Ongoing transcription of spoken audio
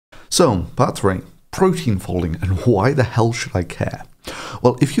So, part 3, protein folding, and why the hell should I care?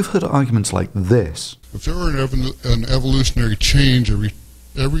 Well, if you've heard arguments like this, if there were an evolutionary change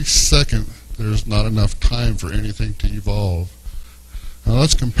every second, there's not enough time for anything to evolve. Now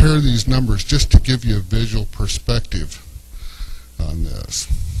let's compare these numbers just to give you a visual perspective on this.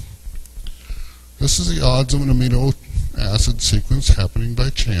 This is the odds of an amino acid sequence happening by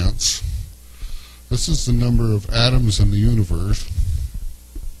chance. This is the number of atoms in the universe.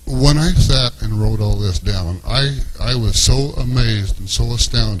 When I sat and wrote all this down, I was so amazed and so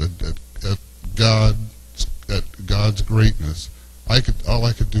astounded at God's greatness. All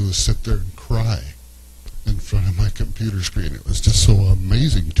I could do was sit there and cry in front of my computer screen. It was just so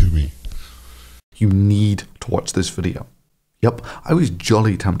amazing to me. You need to watch this video. Yep, I was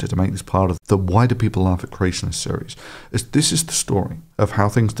jolly tempted to make this part of the Why Do People Laugh at Creationist series, as this is the story of how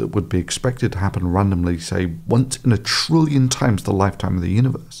things that would be expected to happen randomly, say once in a trillion times the lifetime of the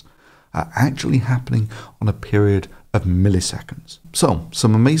universe, are actually happening on a period of milliseconds. So,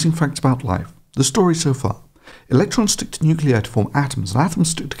 some amazing facts about life. The story so far. Electrons stick to nuclei to form atoms, and atoms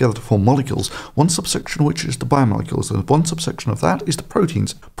stick together to form molecules, one subsection of which is the biomolecules, and one subsection of that is the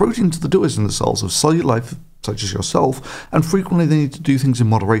proteins. Proteins are the doers in the cells of cellular life, such as yourself, and frequently they need to do things in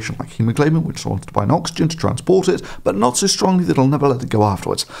moderation, like hemoglobin, which wants to bind oxygen to transport it, but not so strongly that it'll never let it go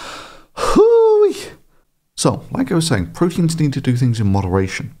afterwards. Hooey! So, like I was saying, proteins need to do things in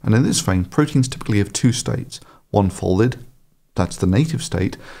moderation, and in this vein, proteins typically have two states. One folded, that's the native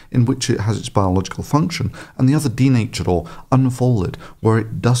state, in which it has its biological function, and the other denatured or unfolded, where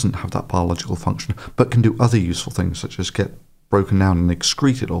it doesn't have that biological function, but can do other useful things, such as get broken down and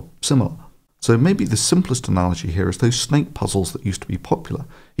excreted or similar. So maybe the simplest analogy here is those snake puzzles that used to be popular.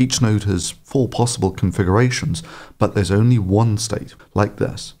 Each node has 4 possible configurations, but there's only one state, like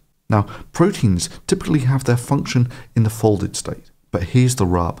this. Now, proteins typically have their function in the folded state, but here's the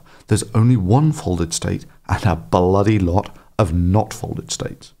rub. There's only one folded state and a bloody lot of not folded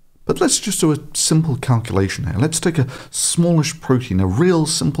states. But let's just do a simple calculation here. Let's take a smallish protein, a real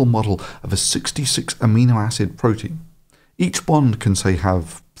simple model of a 66 amino acid protein. Each bond can, say,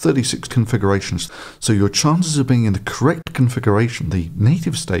 have 36 configurations, so your chances of being in the correct configuration, the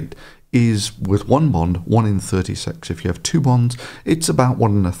native state, is with one bond, 1 in 36. If you have 2 bonds, it's about 1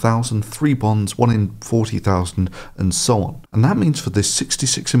 in 1,000, 3 bonds, 1 in 40,000, and so on. And that means for this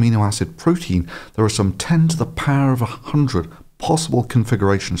 66 amino acid protein, there are some 10 to the power of 100 possible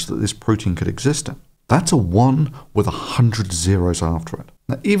configurations that this protein could exist in. That's a 1 with 100 zeros after it.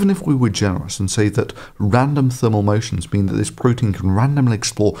 Now, even if we were generous and say that random thermal motions mean that this protein can randomly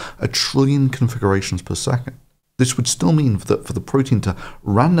explore a trillion configurations per second, this would still mean that for the protein to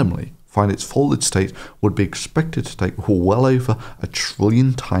randomly find its folded state would be expected to take well over a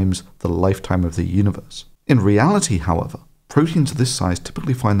trillion times the lifetime of the universe. In reality, however, proteins of this size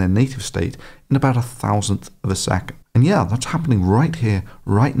typically find their native state in about 1,000th of a second. And yeah, that's happening right here,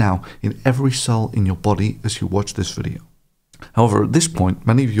 right now, in every cell in your body as you watch this video. However, at this point,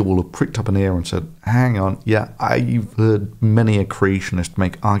 many of you will have pricked up an ear and said, hang on, yeah, I've heard many a creationist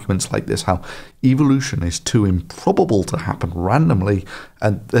make arguments like this, how evolution is too improbable to happen randomly,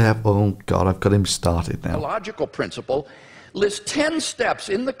 and oh God, I've got him started now. A logical principle lists 10 steps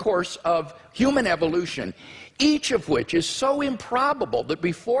in the course of human evolution, each of which is so improbable that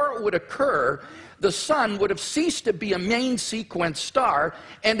before it would occur, the sun would have ceased to be a main sequence star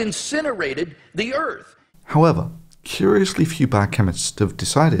and incinerated the Earth. However, curiously few biochemists have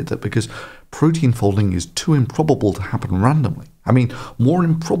decided that because protein folding is too improbable to happen randomly, I mean, more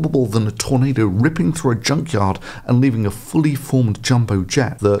improbable than a tornado ripping through a junkyard and leaving a fully formed jumbo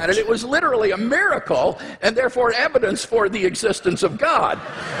jet, that... And it was literally a miracle, and therefore evidence for the existence of God.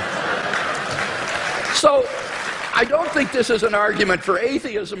 So, I don't think this is an argument for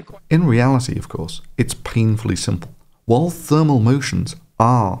atheism. In reality, of course, it's painfully simple. While thermal motions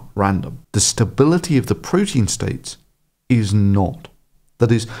are random, the stability of the protein states is not.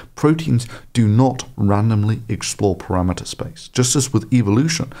 That is, proteins do not randomly explore parameter space. Just as with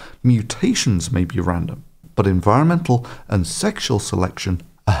evolution, mutations may be random, but environmental and sexual selection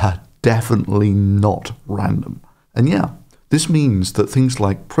are definitely not random. And yeah, this means that things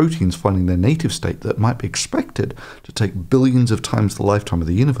like proteins finding their native state that might be expected to take billions of times the lifetime of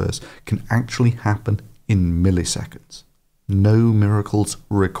the universe can actually happen in milliseconds. No miracles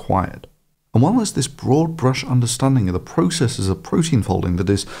required. And while there's this broad brush understanding of the processes of protein folding, that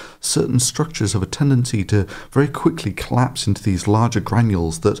is, certain structures have a tendency to very quickly collapse into these larger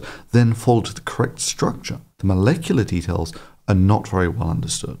granules that then fold to the correct structure, the molecular details are not very well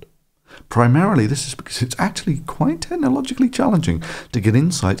understood. Primarily, this is because it's actually quite technologically challenging to get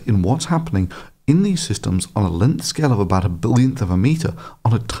insight in what's happening in these systems on a length scale of about 1/1000th of a meter,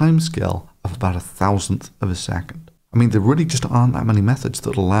 on a time scale of about 1,000th of a second. I mean, there really just aren't that many methods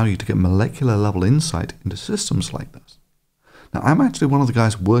that allow you to get molecular level insight into systems like this. Now, I'm actually one of the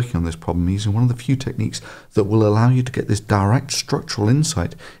guys working on this problem using one of the few techniques that will allow you to get this direct structural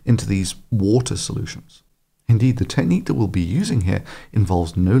insight into these water solutions. Indeed, the technique that we'll be using here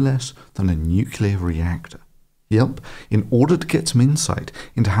involves no less than a nuclear reactor. Yep, in order to get some insight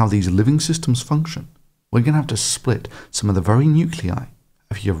into how these living systems function, we're going to have to split some of the very nuclei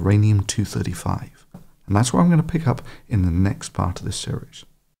of uranium-235. And that's where I'm going to pick up in the next part of this series.